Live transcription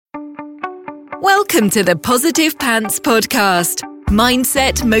Welcome to the Positive Pants Podcast.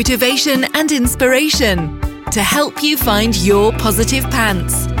 Mindset, motivation and inspiration to help you find your positive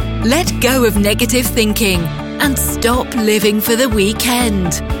pants. Let go of negative thinking and stop living for the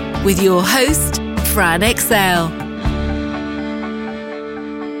weekend. With your host, Fran Excel.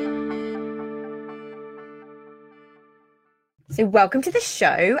 So welcome to the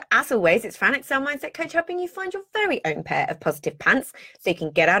show. As always, it's Fran Excel Mindset Coach helping you find your very own pair of positive pants so you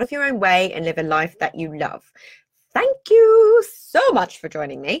can get out of your own way and live a life that you love. Thank you so much for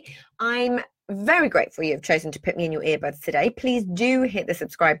joining me. I'm very grateful you've chosen to put me in your earbuds today. Please do hit the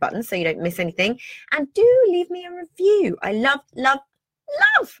subscribe button so you don't miss anything, and do leave me a review. I love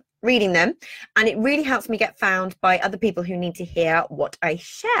reading them, and it really helps me get found by other people who need to hear what I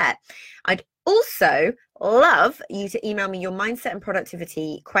share. I'd also love you to email me your mindset and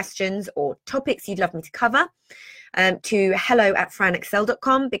productivity questions or topics you'd love me to cover to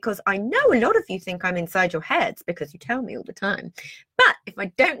hello@franexcel.com, because I know a lot of you think I'm inside your heads because you tell me all the time. But if I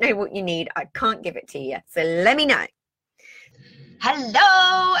don't know what you need, I can't give it to you. So let me know.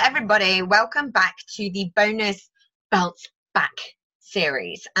 Hello, everybody. Welcome back to the bonus Bounce Back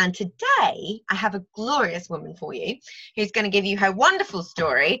series, and today I have a glorious woman for you who's going to give you her wonderful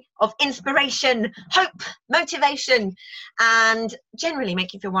story of inspiration, hope, motivation, and generally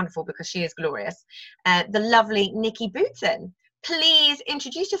make you feel wonderful because she is glorious. The lovely Nicky Booton. Please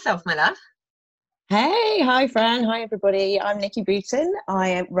introduce yourself, my love. Hey, hi Fran, hi everybody. I'm Nicky Booton.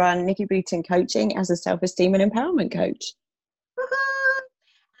 I run Nicky Booton Coaching as a self-esteem and empowerment coach.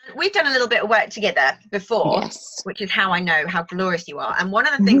 We've done a little bit of work together before, yes, which is how I know how glorious you are. And one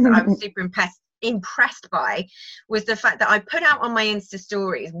of the things that I was super impressed by was the fact that I put out on my Insta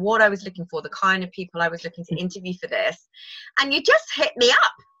stories what I was looking for, the kind of people I was looking to interview for this. And you just hit me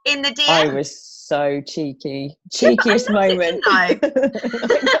up in the DM. I was so cheeky. Cheekiest moment.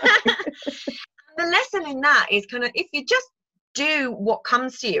 The lesson in that is kind of, if you just do what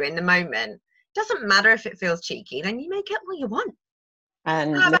comes to you in the moment, doesn't matter if it feels cheeky, then you may get what you want.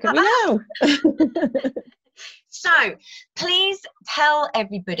 And look at me now. So please tell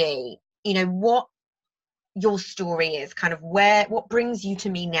everybody, what your story is, kind of what brings you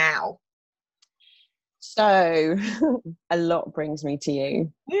to me now. So a lot brings me to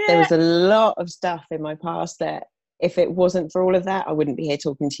you. Yeah. There was a lot of stuff in my past that if it wasn't for all of that, I wouldn't be here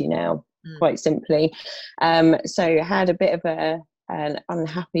talking to you now, quite simply. So I had a bit of an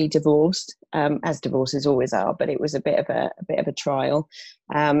unhappy divorce, as divorces always are, but it was a bit of a trial.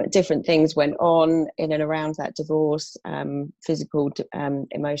 Different things went on in and around that divorce, physical,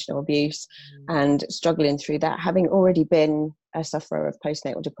 emotional abuse, and struggling through that. Having already been a sufferer of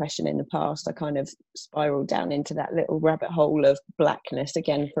postnatal depression in the past, I kind of spiraled down into that little rabbit hole of blackness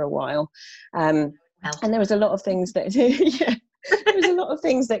again for a while. And there was a lot of things that there was a lot of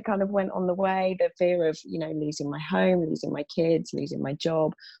things that kind of went on the way. The fear of, losing my home, losing my kids, losing my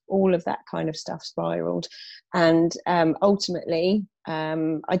job, all of that kind of stuff spiraled. And ultimately,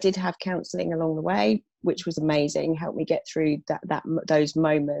 I did have counselling along the way, which was amazing, helped me get through those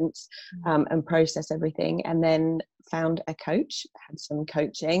moments and process everything. And then found a coach, had some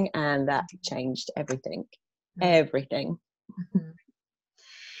coaching, and that changed everything. Everything.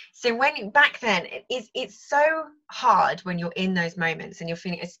 So back then, it's so hard when you're in those moments and you're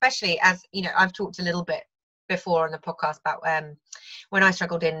feeling, especially as, I've talked a little bit before on the podcast about when I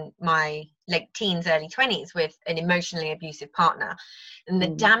struggled in my late teens, early 20s with an emotionally abusive partner, and the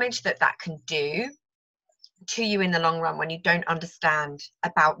damage that can do to you in the long run when you don't understand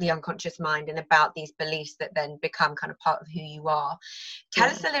about the unconscious mind and about these beliefs that then become kind of part of who you are. Tell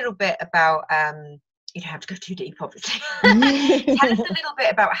us a little bit about you don't have to go too deep, obviously. Tell us a little bit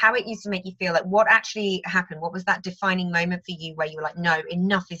about how it used to make you feel, like what actually happened. What was that defining moment for you where you were like, no,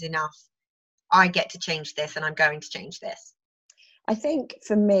 enough is enough. I get to change this and I'm going to change this. I think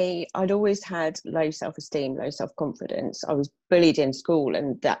for me, I'd always had low self-esteem, low self-confidence. I was bullied in school,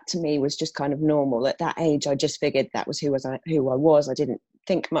 and that to me was just kind of normal. At that age, I just figured that was who I was. I didn't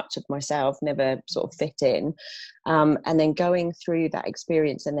think much of myself, never sort of fit in. And then going through that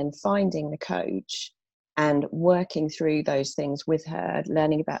experience and then finding the coach and working through those things with her,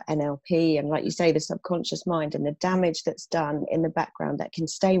 learning about NLP and, like you say, the subconscious mind and the damage that's done in the background that can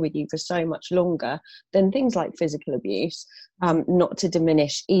stay with you for so much longer than things like physical abuse, not to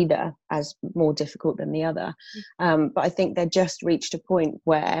diminish either as more difficult than the other. But I think they just reached a point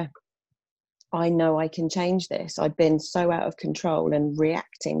where I know I can change this. I've been so out of control and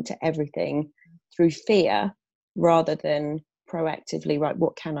reacting to everything through fear rather than proactively, right,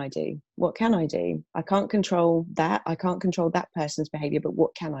 what can I do? What can I do? I can't control that. I can't control that person's behavior, but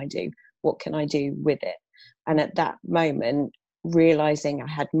what can I do? What can I do with it? And at that moment, realizing I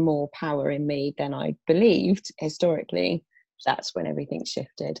had more power in me than I believed historically, that's when everything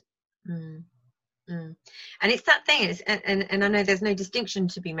shifted. Mm. And it's that thing, and I know there's no distinction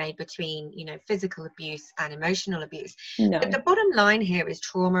to be made between, you know, physical abuse and emotional abuse. No. But the bottom line here is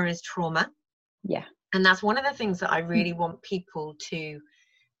trauma. Yeah. And that's one of the things that I really want people to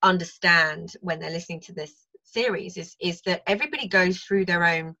understand when they're listening to this series is that everybody goes through their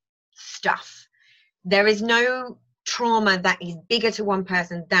own stuff. There is no trauma that is bigger to one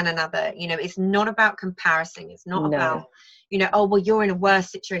person than another. You know, it's not about comparison. It's not about, you know, oh, well, you're in a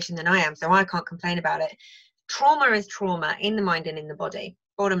worse situation than I am, so I can't complain about it. Trauma is trauma in the mind and in the body.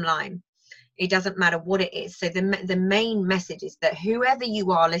 Bottom line, it doesn't matter what it is. So the main message is that whoever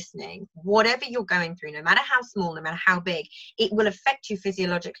you are listening, whatever you're going through, no matter how small, no matter how big, it will affect you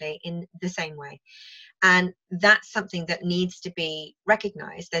physiologically in the same way. And that's something that needs to be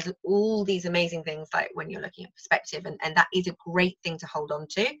recognized. There's all these amazing things like when you're looking at perspective, and that is a great thing to hold on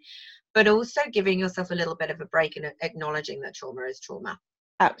to, but also giving yourself a little bit of a break and acknowledging that trauma is trauma.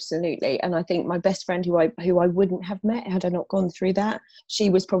 Absolutely. And I think my best friend who I wouldn't have met had I not gone through that,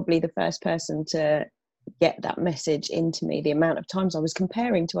 she was probably the first person to get that message into me. The amount of times I was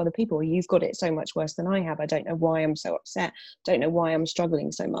comparing to other people, you've got it so much worse than I have, I don't know why I'm so upset, don't know why I'm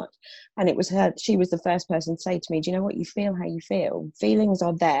struggling so much. And it was her, she was the first person to say to me, do you know what, you feel how you feel, feelings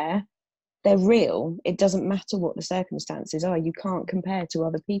are there, they're real, it doesn't matter what the circumstances are, you can't compare to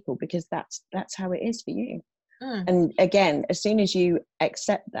other people because that's how it is for you. And again, as soon as you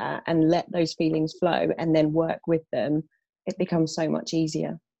accept that and let those feelings flow and then work with them, it becomes so much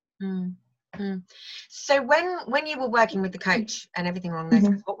easier. So when you were working with the coach and everything along those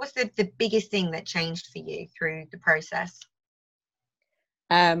lines, what was the biggest thing that changed for you through the process?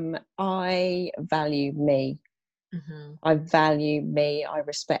 I value me. I value me, I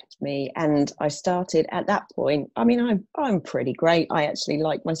respect me, and I started at that point. I mean, I'm pretty great. I actually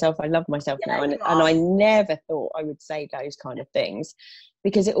like myself. I love myself now, and I never thought I would say those kind of things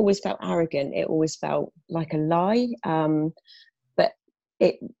because it always felt arrogant. It always felt like a lie. But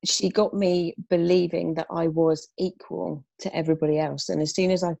she got me believing that I was equal to everybody else. And as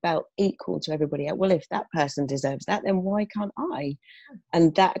soon as I felt equal to everybody else, well, if that person deserves that, then why can't I?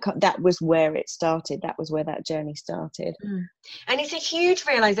 And that was where it started. That was where that journey started. And it's a huge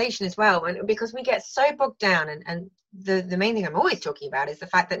realization as well, because we get so bogged down. And the main thing I'm always talking about is the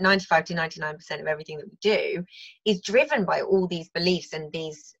fact that 95 to 99% of everything that we do is driven by all these beliefs and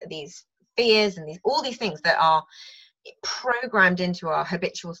these fears and all these things that are programmed into our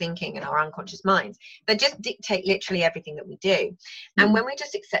habitual thinking and our unconscious minds that just dictate literally everything that we do. And when we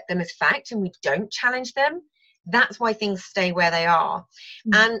just accept them as fact and we don't challenge them, that's why things stay where they are.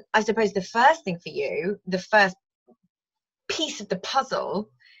 And I suppose the first thing for you, the first piece of the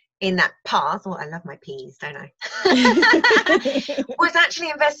puzzle in that path, I love my P's, don't I? Was actually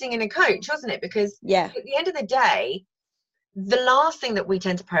investing in a coach, wasn't it? Because at the end of the day, the last thing that we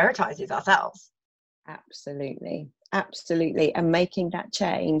tend to prioritize is ourselves. Absolutely. And making that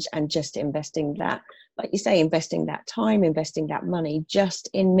change and just investing that, like you say, investing that time, investing that money just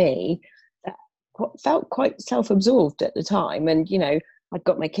in me, that felt quite self-absorbed at the time. And, you know, I've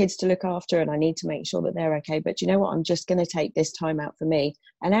got my kids to look after and I need to make sure that they're okay. But you know what? I'm just going to take this time out for me,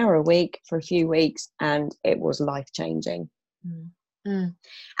 an hour a week for a few weeks. And it was life-changing. And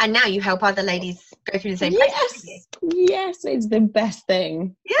now you help other ladies go through the same process. Yes, it's the best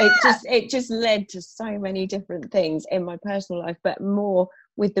thing. It just led to so many different things in my personal life, but more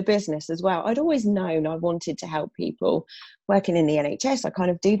with the business as well. I'd always known I wanted to help people. Working in the NHS, I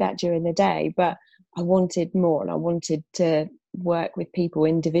kind of do that during the day, but I wanted more and I wanted to work with people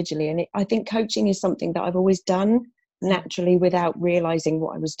individually. And I think coaching is something that I've always done naturally without realizing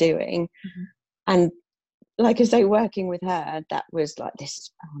what I was doing. And like I say, working with her, that was like, this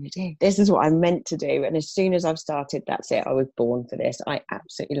is what I want to do. This is what I'm meant to do. And as soon as I've started, that's it. I was born for this. I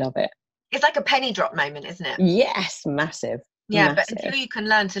absolutely love it. It's like a penny drop moment, isn't it? Yes, massive. Yeah, massive. But until you can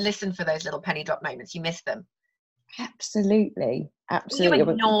learn to listen for those little penny drop moments, you miss them. Absolutely. You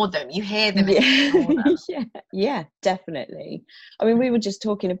ignore them. You hear them. And you ignore them. Yeah, definitely. I mean, we were just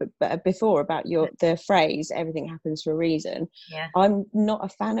talking before about the phrase "everything happens for a reason." Yeah. I'm not a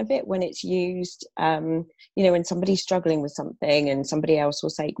fan of it when it's used. You know, when somebody's struggling with something, and somebody else will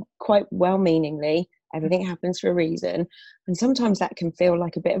say quite well-meaningly, "Everything happens for a reason," and sometimes that can feel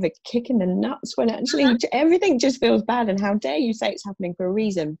like a bit of a kick in the nuts when actually everything just feels bad. And how dare you say it's happening for a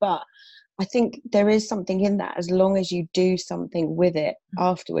reason? But I think there is something in that as long as you do something with it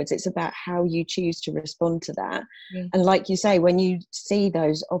afterwards. It's about how you choose to respond to that. And like you say, when you see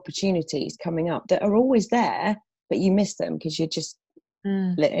those opportunities coming up that are always there, but you miss them because you're just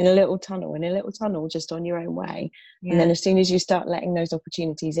in a little tunnel, just on your own way. And then as soon as you start letting those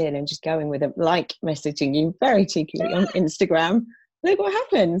opportunities in and just going with them, like messaging you very cheekily on Instagram, look what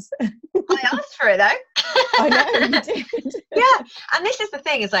happens. I asked for it though. I know you did. Yeah, and this is the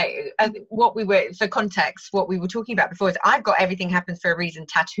thing, is like for context, what we were talking about before is I've got everything happens for a reason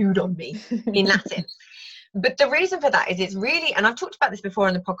tattooed on me in Latin. But the reason for that is it's really, and I've talked about this before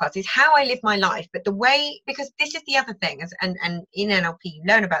on the podcast, is how I live my life. But the way, because this is the other thing, and in NLP you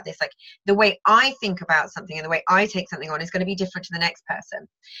learn about this, like the way I think about something and the way I take something on is going to be different to the next person.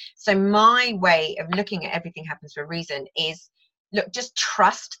 So my way of looking at everything happens for a reason is, look, just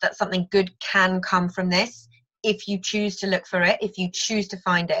trust that something good can come from this if you choose to look for it, if you choose to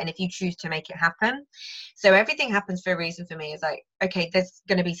find it, and if you choose to make it happen. So everything happens for a reason for me is like, okay, there's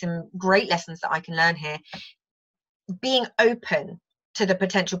going to be some great lessons that I can learn here. Being open to the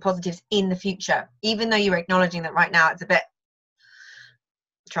potential positives in the future, even though you're acknowledging that right now it's a bit,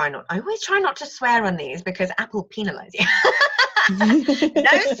 I always try not to swear on these because Apple penalise you.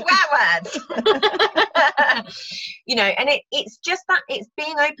 No swear words. You know, and it's just that, it's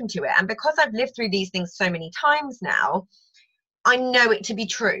being open to it. And because I've lived through these things so many times now, I know it to be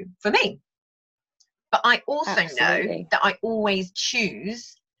true for me. But I also know that I always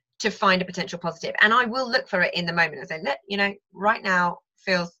choose to find a potential positive, and I will look for it in the moment and say, look, you know, right now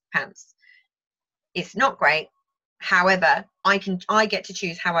feels pants. It's not great. However, I get to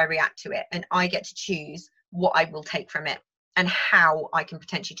choose how I react to it, and I get to choose what I will take from it and how I can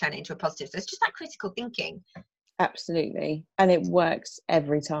potentially turn it into a positive. So it's just that critical thinking. Absolutely. And it works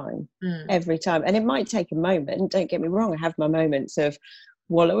every time. Every time. And it might take a moment, don't get me wrong, I have my moments of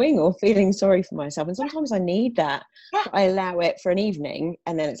wallowing or feeling sorry for myself, and sometimes I need that. I allow it for an evening,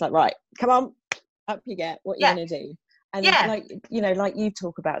 and then it's like, right, come on, up you get, what you're gonna do. And like, you know, like you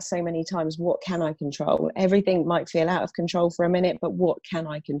talk about so many times, what can I control? Everything might feel out of control for a minute, but what can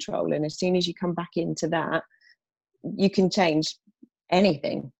I control? And as soon as you come back into that, you can change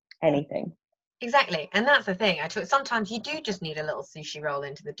anything. Exactly. And that's the thing. Sometimes you do just need a little sushi roll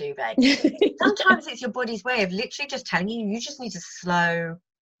into the duvet. Sometimes it's your body's way of literally just telling you just need to slow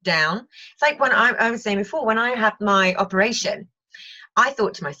down. It's like when I was saying before, when I had my operation, I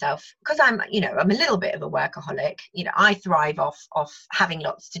thought to myself, because I'm a little bit of a workaholic, you know, I thrive off having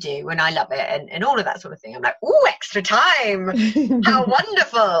lots to do, and I love it, and all of that sort of thing. I'm like, ooh, extra time, how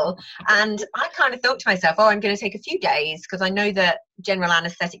wonderful. And I kind of thought to myself, I'm going to take a few days, because I know that general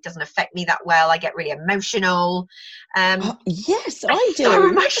anesthetic doesn't affect me that well. I get really emotional. Yes, I do. So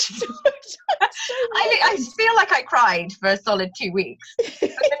emotional. I feel like I cried for a solid 2 weeks. But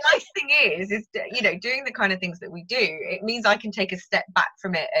the nice thing is, you know, doing the kind of things that we do, it means I can take a step back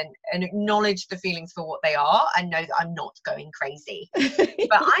from it and acknowledge the feelings for what they are, and know that I'm not going crazy.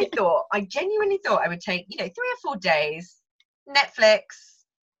 But I genuinely thought I would take, you know, 3 or 4 days, Netflix,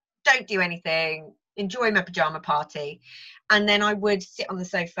 don't do anything, enjoy my pajama party, and then I would sit on the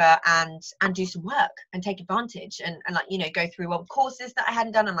sofa and do some work and take advantage and like, you know, go through old courses that I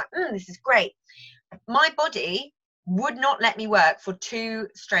hadn't done. I'm like, this is great. My body would not let me work for 2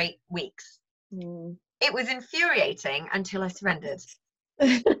 straight weeks. It was infuriating until I surrendered.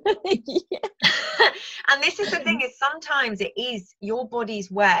 And this is the thing, is sometimes it is your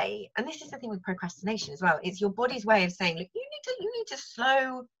body's way, and this is the thing with procrastination as well, it's your body's way of saying, look, you need to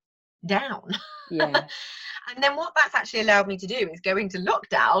slow down. And then what that's actually allowed me to do is go into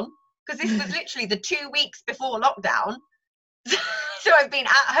lockdown, because this was literally the 2 weeks before lockdown. So I've been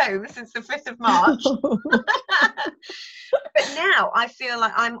at home since the 5th of March. But now I feel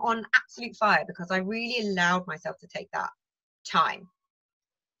like I'm on absolute fire, because I really allowed myself to take that time.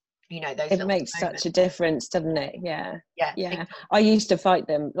 You know, those it makes such a difference, doesn't it? Yeah. I used to fight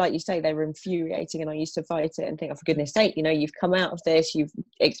them, like you say, they were infuriating, and I used to fight it and think, oh, for goodness sake, you know, you've come out of this, you've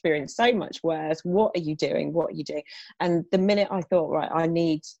experienced so much worse, what are you doing? And the minute I thought, right,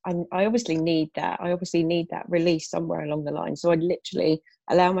 I obviously need that release somewhere along the line, so I'd literally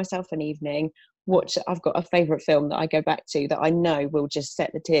allow myself an evening, watch. I've got a favorite film that I go back to that I know will just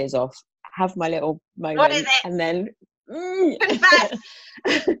set the tears off, have my little moment. What is it? And then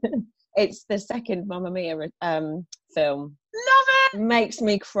it's the second Mamma Mia film. Love it. Makes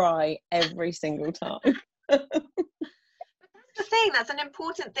me cry every single time. That's the thing, that's an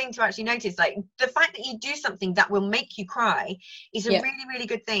important thing to actually notice. Like, the fact that you do something that will make you cry is a really, really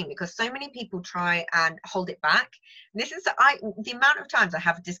good thing, because so many people try and hold it back. This is the amount of times I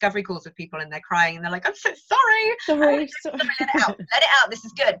have discovery calls with people and they're crying and they're like, I'm so sorry. Let it out, this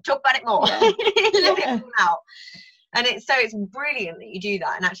is good, talk about it more. Let it all out. And it's brilliant that you do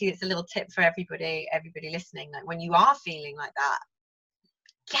that. And actually, it's a little tip for everybody listening, that when you are feeling like that,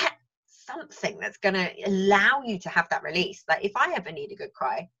 get something that's going to allow you to have that release. Like if I ever need a good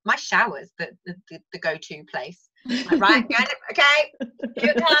cry, my shower's the go-to place. Like, right, okay,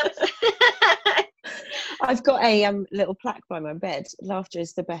 here it comes. I've got a little plaque by my bed. Laughter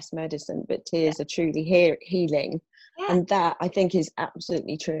is the best medicine, but tears are truly healing. Yeah. And that, I think, is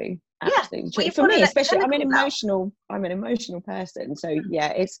absolutely true. Absolutely true. For me, especially, I'm an emotional person. So yeah,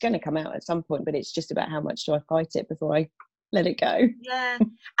 it's going to come out at some point, but it's just about how much do I fight it before I let it go. Yeah.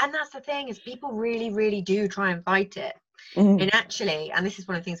 And that's the thing, is people really, really do try and fight it. And actually, and this is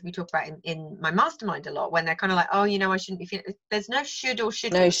one of the things we talk about in my mastermind a lot, when they're kind of like, oh, you know, I shouldn't be feeling, there's no should or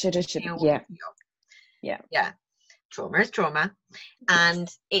shouldn't. No should or shouldn't. Yeah. Trauma is trauma, and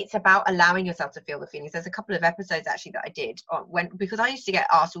it's about allowing yourself to feel the feelings. There's a couple of episodes actually that I did because I used to get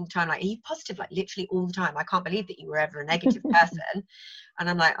asked all the time, like, are you positive? Like literally all the time. I can't believe that you were ever a negative person. And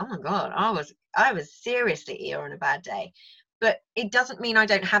I'm like, oh my God, I was seriously ill on a bad day. But it doesn't mean I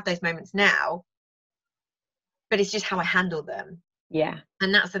don't have those moments now, but it's just how I handle them. Yeah.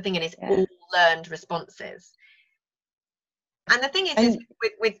 And that's the thing, and it's all learned responses. And the thing is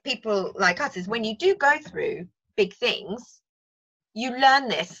with people like us, is when you do go through big things, you learn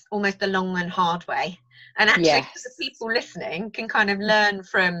this almost the long and hard way. And actually, the people listening can kind of learn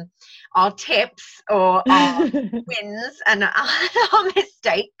from our tips or our wins and our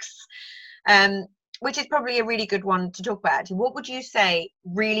mistakes, which is probably a really good one to talk about. What would you say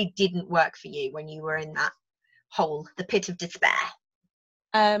really didn't work for you when you were in that hole, the pit of despair?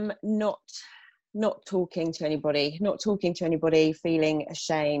 Not talking to anybody, feeling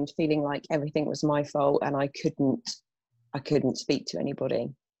ashamed, feeling like everything was my fault and I couldn't speak to anybody.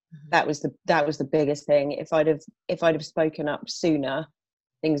 That was the biggest thing. If I'd have spoken up sooner,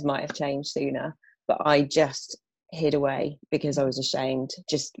 things might have changed sooner, but I just hid away because I was ashamed,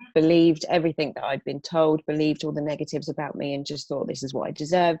 just believed everything that I'd been told, believed all the negatives about me, and just thought, this is what I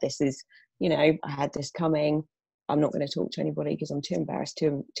deserve, this is, you know, I had this coming, I'm not going to talk to anybody because I'm too embarrassed,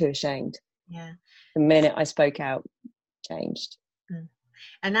 too ashamed. Yeah. The minute I spoke out, changed.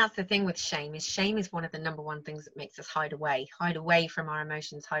 And that's the thing with shame is one of the number one things that makes us hide away from our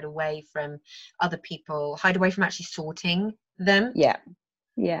emotions, hide away from other people, hide away from actually sorting them. Yeah.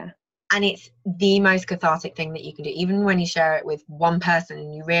 And it's the most cathartic thing that you can do, even when you share it with one person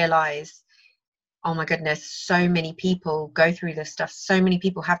and you realize, oh my goodness, so many people go through this stuff, so many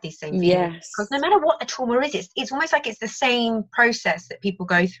people have these same feelings. Because no matter what the trauma is, it's almost like it's the same process that people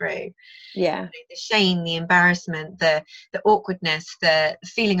go through. Yeah. The shame, the embarrassment, the awkwardness, the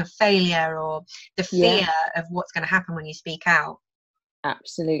feeling of failure, or the fear of what's going to happen when you speak out.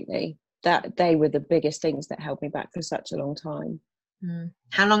 Absolutely. That they were the biggest things that held me back for such a long time.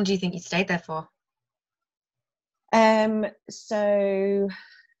 How long do you think you stayed there for?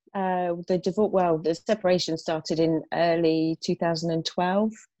 The separation started in early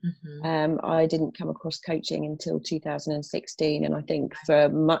 2012. I didn't come across coaching until 2016, and I think for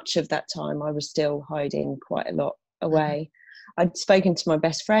much of that time I was still hiding quite a lot away. I'd spoken to my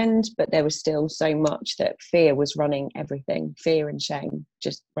best friend, but there was still so much that fear was running everything, fear and shame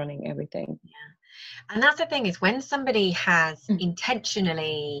just running everything. And that's the thing, is when somebody has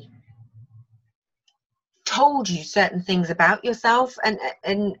intentionally told you certain things about yourself, and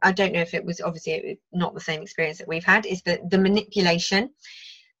I don't know if it was obviously not the same experience that we've had, is the manipulation,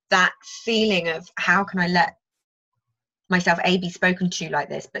 that feeling of how can I let myself be spoken to like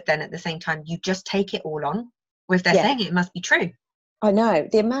this, but then at the same time you just take it all on, or if they're saying it must be true. I know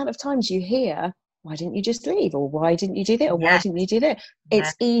the amount of times you hear, why didn't you just leave, or why didn't you do that, or why didn't you do that?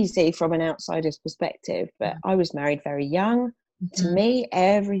 It's easy from an outsider's perspective, but I was married very young. To me,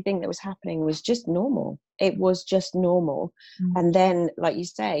 everything that was happening was just normal. It was just normal. And then, like you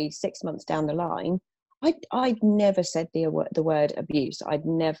say, 6 months down the line, I'd never said the word abuse. I'd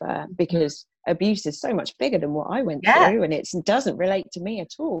never, because abuse is so much bigger than what I went through, and it doesn't relate to me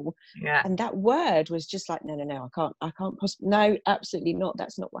at all. And that word was just like, no, I can't possibly, no, absolutely not.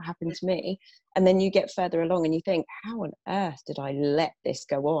 That's not what happened to me. And then you get further along and you think, how on earth did I let this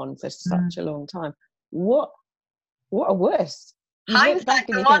go on for such a long time? What a worse.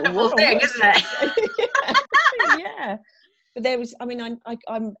 Hindsight's a wonderful thing, isn't it? Yeah. But there was, I mean,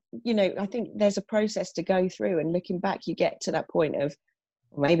 I'm, you know, I think there's a process to go through, and looking back, you get to that point of,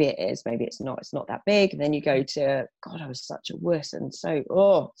 well, maybe it is, maybe it's not that big. And then you go to, God, I was such a wuss and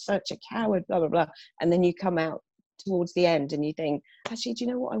such a coward, blah, blah, blah. And then you come out towards the end and you think, actually, do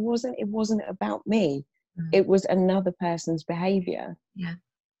you know what? It wasn't about me. It was another person's behavior. Yeah.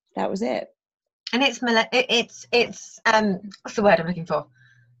 That was it. And it's what's the word I'm looking for?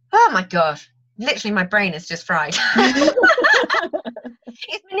 Oh my gosh, literally my brain is just fried.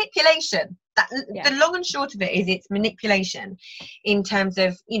 It's manipulation. The long and short of it is it's manipulation in terms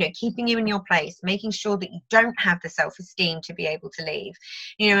of, you know, keeping you in your place, making sure that you don't have the self-esteem to be able to leave,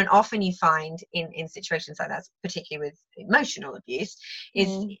 you know. And often you find in situations like that, particularly with emotional abuse, is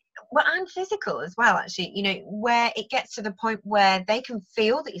well, and physical as well, actually, you know, where it gets to the point where they can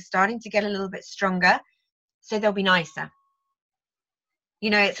feel that you're starting to get a little bit stronger, so they'll be nicer. You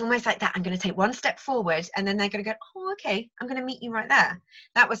know, it's almost like that. I'm going to take one step forward, and then they're going to go, oh, okay, I'm going to meet you right there.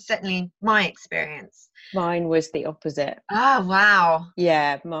 That was certainly my experience. Mine was the opposite. Oh, wow.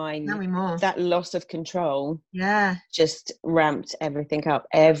 Yeah, mine. Tell me more. That loss of control. Yeah. Just ramped everything up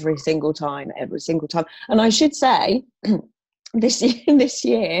every single time. And I should say, this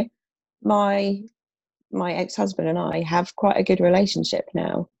year, my ex-husband and I have quite a good relationship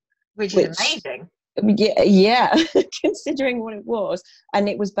now. Which is amazing. Yeah, considering what it was. And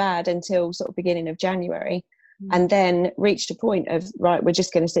it was bad until sort of beginning of January, and then reached a point of, right, we're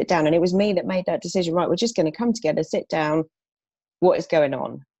just going to sit down. And it was me that made that decision. Right, we're just going to come together, sit down. What is going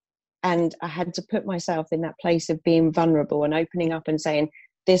on? And I had to put myself in that place of being vulnerable and opening up and saying,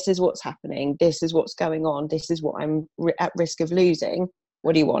 this is what's happening, this is what's going on, this is what I'm at risk of losing.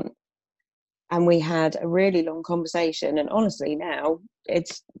 What do you want? And we had a really long conversation, and honestly now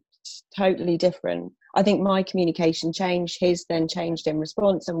it's totally different. I think my communication changed, his then changed in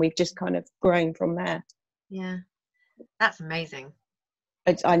response, and we've just kind of grown from there. Yeah, that's amazing.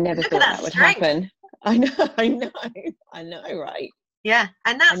 I never thought that would happen. I know, right? Yeah,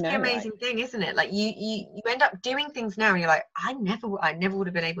 and that's the amazing thing, isn't it? Like you end up doing things now, and you're like, I never would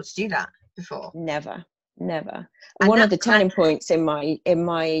have been able to do that before. Never. And one of the turning points in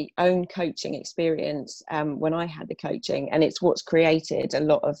my own coaching experience, when I had the coaching, and it's what's created a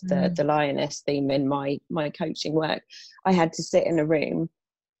lot of the lioness theme in my coaching work. I had to sit in a room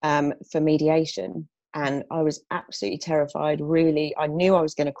for mediation, and I was absolutely terrified. Really, I knew I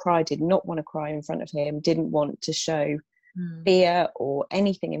was going to cry. Did not want to cry in front of him. Didn't want to show fear or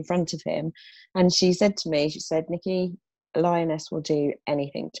anything in front of him. And she said to me, Nicky, a lioness will do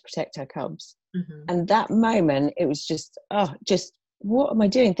anything to protect her cubs. And that moment, it was just what am I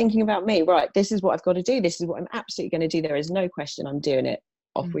doing? Thinking about me, right? This is what I've got to do. This is what I'm absolutely going to do. There is no question. I'm doing it.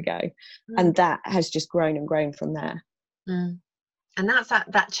 Off we go. And that has just grown and grown from there. And that's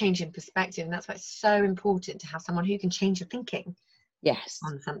that change in perspective. And that's why it's so important to have someone who can change your thinking. Yes.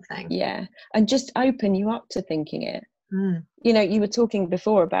 On something. Yeah. And just open you up to thinking it. You know, you were talking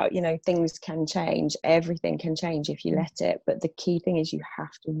before about, you know, things can change, everything can change if you let it, but the key thing is you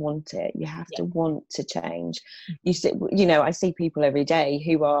have to want it. You have to want to change. You know, I see people every day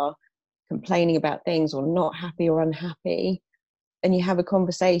who are complaining about things or not happy or unhappy, and you have a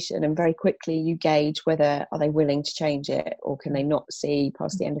conversation, and very quickly you gauge whether are they willing to change it, or can they not see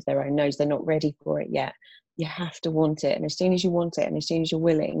past the end of their own nose, they're not ready for it yet. You have to want it, and as soon as you want it, and as soon as you're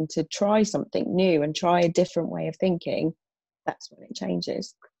willing to try something new and try a different way of thinking, that's when it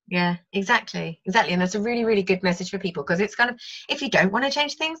changes. Yeah, exactly. And that's a really, really good message for people, because it's kind of, if you don't want to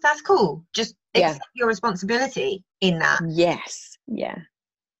change things, that's cool. Just accept your responsibility in that. Yes. Yeah.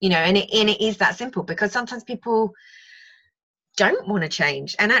 You know, and it is that simple, because sometimes people don't want to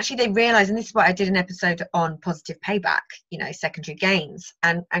change, and actually they realize, and this is what I did an episode on positive payback, you know, secondary gains,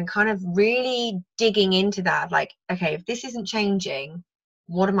 and kind of really digging into that, like, okay, if this isn't changing,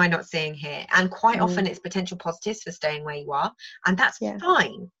 what am I not seeing here? And quite often it's potential positives for staying where you are, and that's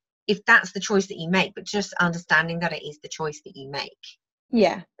fine if that's the choice that you make, but just understanding that it is the choice that you make.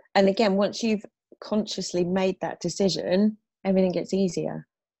 Yeah. And again, once you've consciously made that decision, everything gets easier.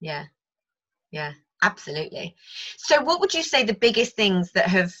 Yeah Absolutely. So what would you say the biggest things that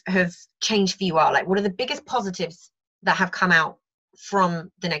have changed for you are? Like, what are the biggest positives that have come out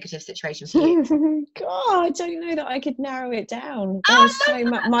from the negative situation for you? God, I don't know that I could narrow it down. There's so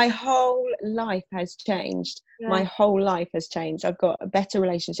much. My whole life has changed. My whole life has changed. I've got a better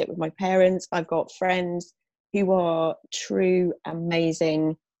relationship with my parents. I've got friends who are true,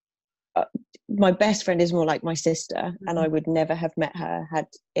 amazing. My best friend is more like my sister, and I would never have met her had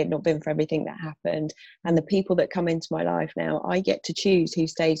it not been for everything that happened. And the people that come into my life now, I get to choose who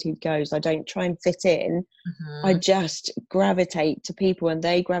stays, who goes. I don't try and fit in. I just gravitate to people, and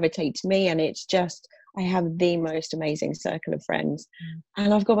they gravitate to me, and it's just, I have the most amazing circle of friends.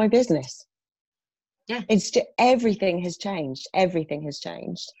 And I've got my business. It's just, everything has changed.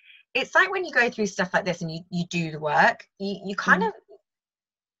 It's like when you go through stuff like this and you do the work, you kind of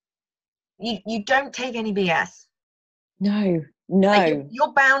you don't take any BS. No. Like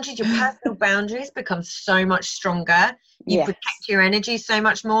your boundaries, your personal boundaries become so much stronger. You protect your energy so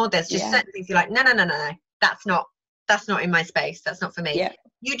much more. There's just certain things you're like, no. That's not in my space. That's not for me.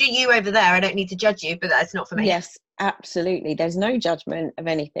 You do you over there. I don't need to judge you, but that's not for me. Yes. Absolutely. There's no judgment of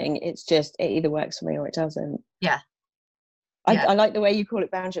anything. It's just, it either works for me or it doesn't. Yeah. I like the way you call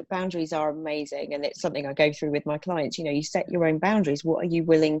it boundaries. Boundaries are amazing, and it's something I go through with my clients. You know, you set your own boundaries. What are you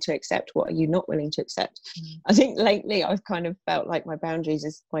willing to accept? What are you not willing to accept? I think lately I've kind of felt like my boundaries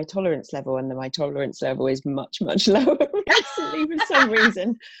is my tolerance level, and my tolerance level is much, much lower recently for some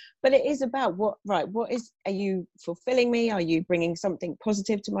reason. But it is about are you fulfilling me? Are you bringing something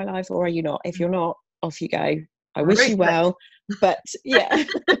positive to my life, or are you not? If you're not, off you go. I wish you well, but yeah.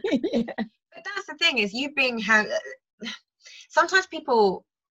 Yeah. But that's the thing, is you being how sometimes people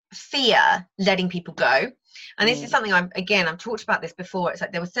fear letting people go. And this is something I've talked about this before. It's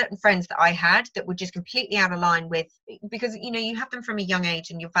like there were certain friends that I had that were just completely out of line with, because, you know, you have them from a young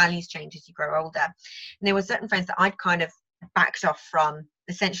age and your values change as you grow older. And there were certain friends that I'd kind of backed off from,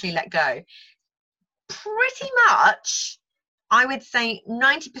 essentially let go. Pretty much, I would say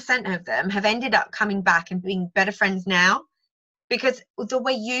 90% of them have ended up coming back and being better friends now, because the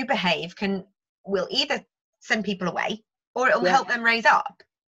way you behave will either send people away or it'll help them raise up.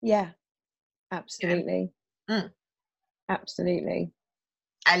 Yeah, absolutely. Absolutely.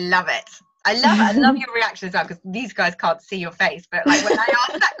 I love it. I love your reaction as well, because these guys can't see your face, but like when I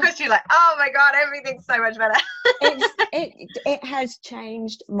asked that question, you're like, oh my God, everything's so much better. It has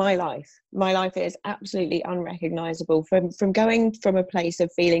changed my life. My life is absolutely unrecognizable from going from a place of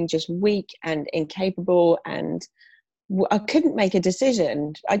feeling just weak and incapable, and I couldn't make a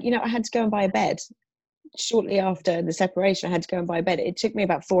decision. I had to go and buy a bed. Shortly after the separation, I had to go and buy a bed. It took me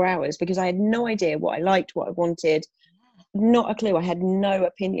about 4 hours because I had no idea what I liked, what I wanted, not a clue. I had no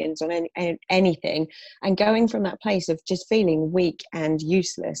opinions on anything. And going from that place of just feeling weak and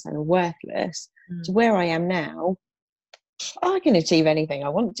useless and worthless to where I am now, I can achieve anything I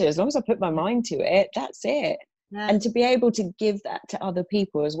want to, as long as I put my mind to it. That's it. Yeah. And to be able to give that to other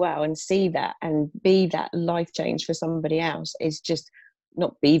people as well, and see that and be that life change for somebody else, is just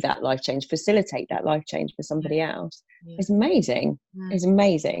not be that life change, facilitate that life change for somebody else. It's amazing. It's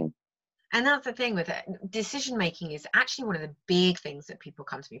amazing. And that's the thing with it. Decision making is actually one of the big things that people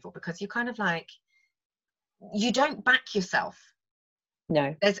come to me for, because you're kind of like, you don't back yourself.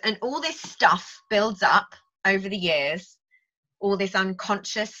 No. And all this stuff builds up over the years, all this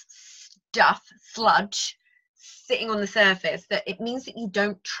unconscious stuff, sludge sitting on the surface, that it means that you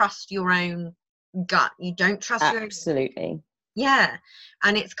don't trust your own gut. You don't trust your own. Absolutely. Yeah.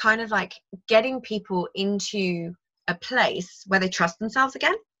 And it's kind of like getting people into a place where they trust themselves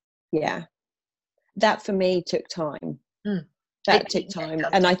again. Yeah. That for me took time. That took time.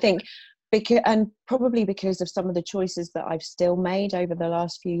 And I think probably because of some of the choices that I've still made over the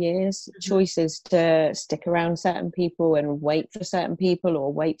last few years, choices to stick around certain people and wait for certain people,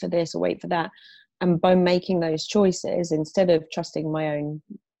 or wait for this or wait for that. And by making those choices, instead of trusting my own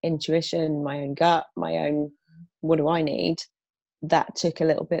intuition, my own gut, my own, what do I need? That took a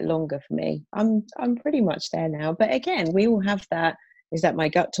little bit longer for me. I'm pretty much there now. But again, we all have that. Is that my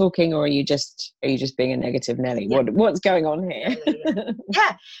gut talking, or are you just being a negative Nelly? Yeah. What's going on here?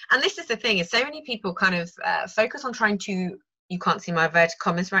 Yeah. And this is the thing, is so many people kind of focus on trying to, you can't see my inverted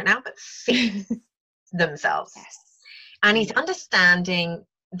commas right now, but fix themselves. Yes. And it's understanding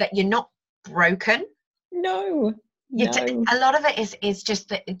that you're not broken. No. A lot of it is just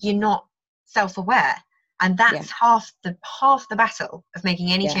that you're not self-aware. And that's half the battle of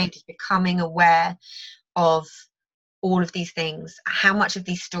making any changes, becoming aware of all of these things, how much of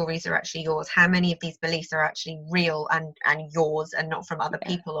these stories are actually yours, how many of these beliefs are actually real and yours, and not from other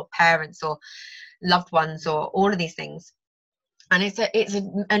people or parents or loved ones, or all of these things. And it's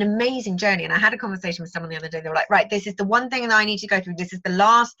an amazing journey. And I had a conversation with someone the other day. They were like, right, this is the one thing that I need to go through. This is the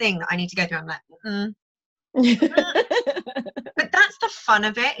last thing that I need to go through. I'm like, But that's the fun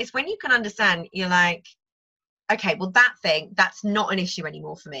of it, is when you can understand, you're like, okay, well, that's not an issue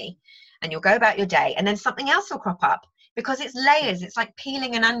anymore for me. And you'll go about your day, and then something else will crop up, because it's layers. It's like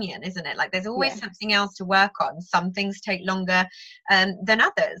peeling an onion, isn't it? Like there's always something else to work on. Some things take longer than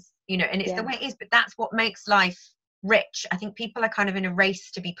others, and it's the way it is. But that's what makes life rich. I think people are kind of in a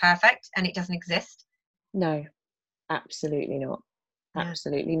race to be perfect, and it doesn't exist. No, absolutely not.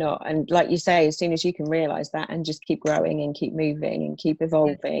 Absolutely not. And like you say, as soon as you can realize that and just keep growing and keep moving and keep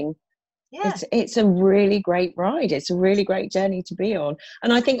evolving, it's a really great ride. It's a really great journey to be on.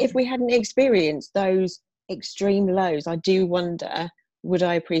 And I think if we hadn't experienced those extreme lows, I do wonder, would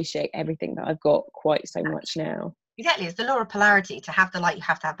I appreciate everything that I've got quite so much now? Exactly. It's the law of polarity. To have the light, you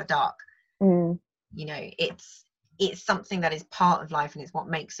have to have the dark. It's something that is part of life, and it's what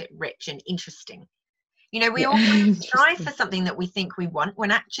makes it rich and interesting. We all strive for something that we think we want,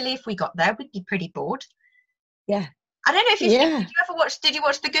 when actually if we got there, we'd be pretty bored. Yeah. I don't know if did you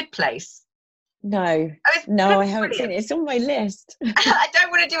watch The Good Place? No, I haven't seen it. It's on my list. I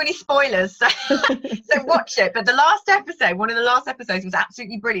don't want to do any spoilers, so watch it. But one of the last episodes was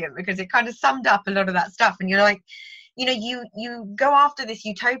absolutely brilliant because it kind of summed up a lot of that stuff. And you're like, you go after this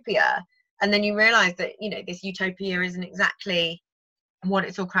utopia, and then you realise that this utopia isn't exactly what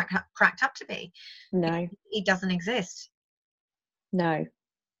it's all cracked up to be. No, it doesn't exist. No,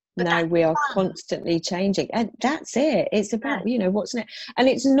 we are constantly changing, and that's it. It's about what's next, and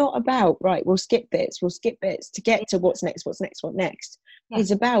it's not about right. We'll skip bits to get to what's next. Yeah.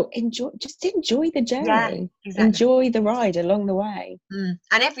 It's about enjoy the journey. Yeah, exactly. Enjoy the ride along the way. And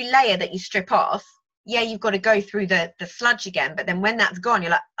every layer that you strip off, you've got to go through the sludge again. But then when that's gone,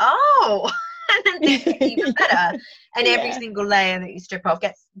 you're like, oh, and then things get even better. And every single layer that you strip off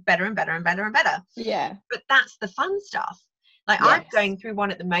gets better and better and better and better. Yeah. But that's the fun stuff. Like I'm going through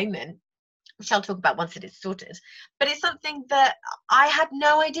one at the moment, which I'll talk about once it is sorted. But it's something that I had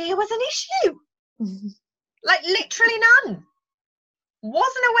no idea was an issue. Like literally none.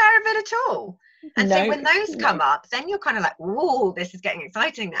 Wasn't aware of it at all. And so when those come up, then you're kind of like, whoa, this is getting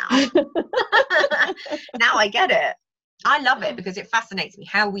exciting now. Now I get it. I love it because it fascinates me.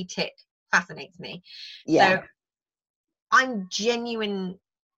 How we tick fascinates me. Yeah. So I'm genuinely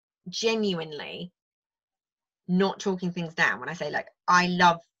not talking things down when I say like I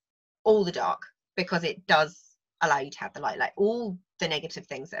love all the dark because it does allow you to have the light. Like all the negative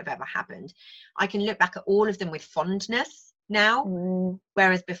things that have ever happened, I can look back at all of them with fondness now,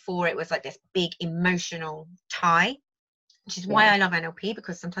 whereas before it was like this big emotional tie, which is why I love NLP,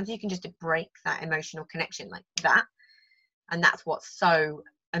 because sometimes you can just break that emotional connection like that, and that's what's so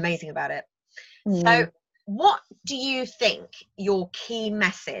amazing about it. So what do you think your key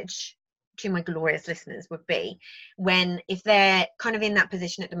message to my glorious listeners would be if they're kind of in that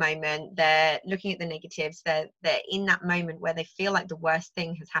position at the moment, they're looking at the negatives, they're in that moment where they feel like the worst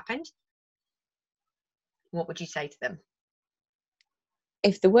thing has happened? What would you say to them?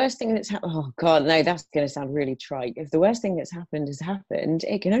 If the worst thing that's happened, oh God, no, that's going to sound really trite. If the worst thing that's happened has happened,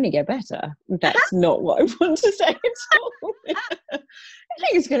 it can only get better. That's not what I want to say at all. I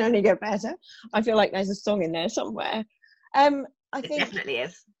think it's going to only get better. I feel like there's a song in there somewhere. I think it definitely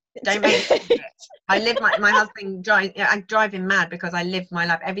is. Don't make it. I live my husband I drive him mad because I live my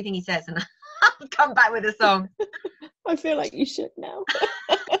life, everything he says, and I'll come back with a song. I feel like you should now.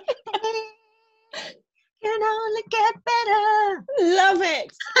 Can only get better. Love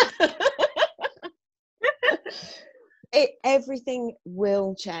it. Everything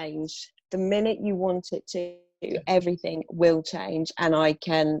will change the minute you want it to. Everything will change, and I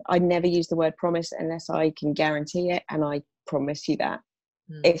never use the word promise unless I can guarantee it, and I promise you that.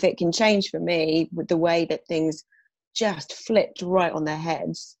 If it can change for me with the way that things just flipped right on their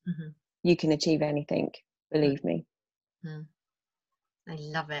heads, you can achieve anything, believe me. I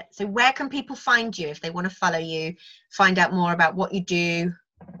love it. So where can people find you if they want to follow you, find out more about what you do?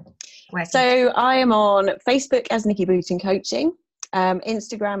 So I am on Facebook as Nicky Booton Coaching.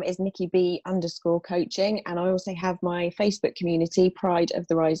 Instagram is NickyB_coaching. And I also have my Facebook community, Pride of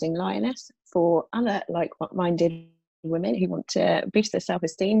the Rising Lioness, for other like-minded women who want to boost their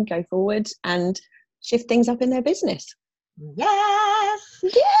self-esteem, go forward and shift things up in their business. Yes.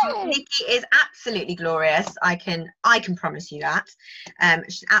 Well, Nicky is absolutely glorious. I can promise you that.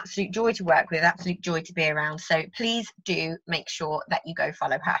 She's an absolute joy to work with, absolute joy to be around. So please do make sure that you go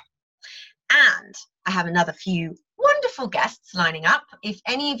follow her. And I have another few wonderful guests lining up. If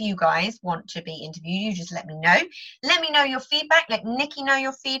any of you guys want to be interviewed, you just let me know. Let me know your feedback. Let Nicky know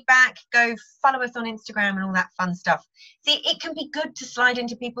your feedback. Go follow us on Instagram and all that fun stuff. See, it can be good to slide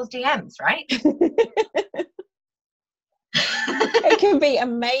into people's DMs, right? It can be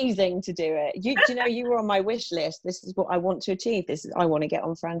amazing to do it. You were on my wish list. This is what I want to achieve. I want to get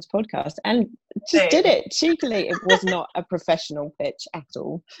on Fran's podcast, and just did it cheekily. It was not a professional pitch at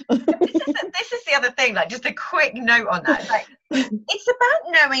all. This is the other thing, like just a quick note on that. Like, it's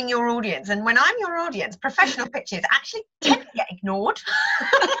about knowing your audience, and when I'm your audience, professional pitches actually tend to get ignored.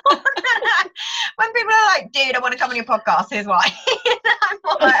 When people are like, dude, I want to come on your podcast, here's why. I'm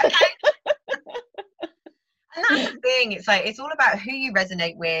like, okay. And that's the thing, it's all about who you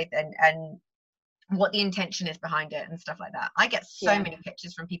resonate with and what the intention is behind it and stuff like that. I get so many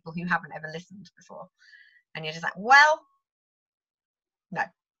pitches from people who haven't ever listened before, and you're just like, well, no.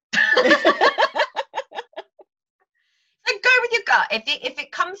 So go with your gut. If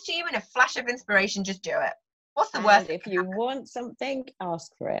it comes to you in a flash of inspiration, just do it. What's the worst? If you want something,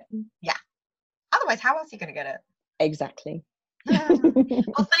 ask for it. Yeah. Otherwise, how else are you going to get it? Exactly.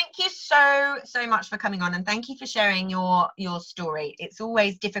 Well, thank you so much for coming on, and thank you for sharing your story. It's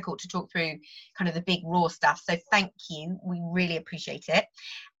always difficult to talk through kind of the big raw stuff, so thank you. We really appreciate it.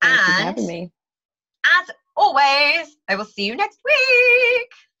 Thank you for having me. as always, I will see you next week.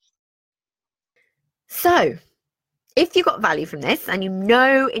 So, if you got value from this and you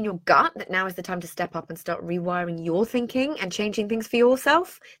know in your gut that now is the time to step up and start rewiring your thinking and changing things for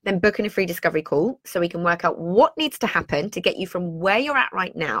yourself, then book in a free discovery call so we can work out what needs to happen to get you from where you're at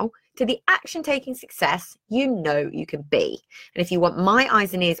right now to the action-taking success you know you can be. And if you want my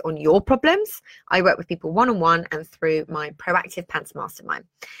eyes and ears on your problems, I work with people one-on-one and through my Proactive Pants Mastermind.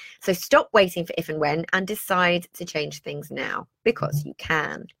 So stop waiting for if and when and decide to change things now, because you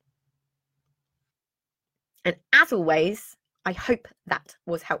can. And as always, I hope that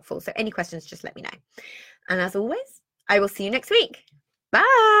was helpful. So any questions, just let me know. And as always, I will see you next week.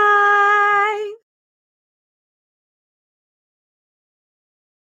 Bye.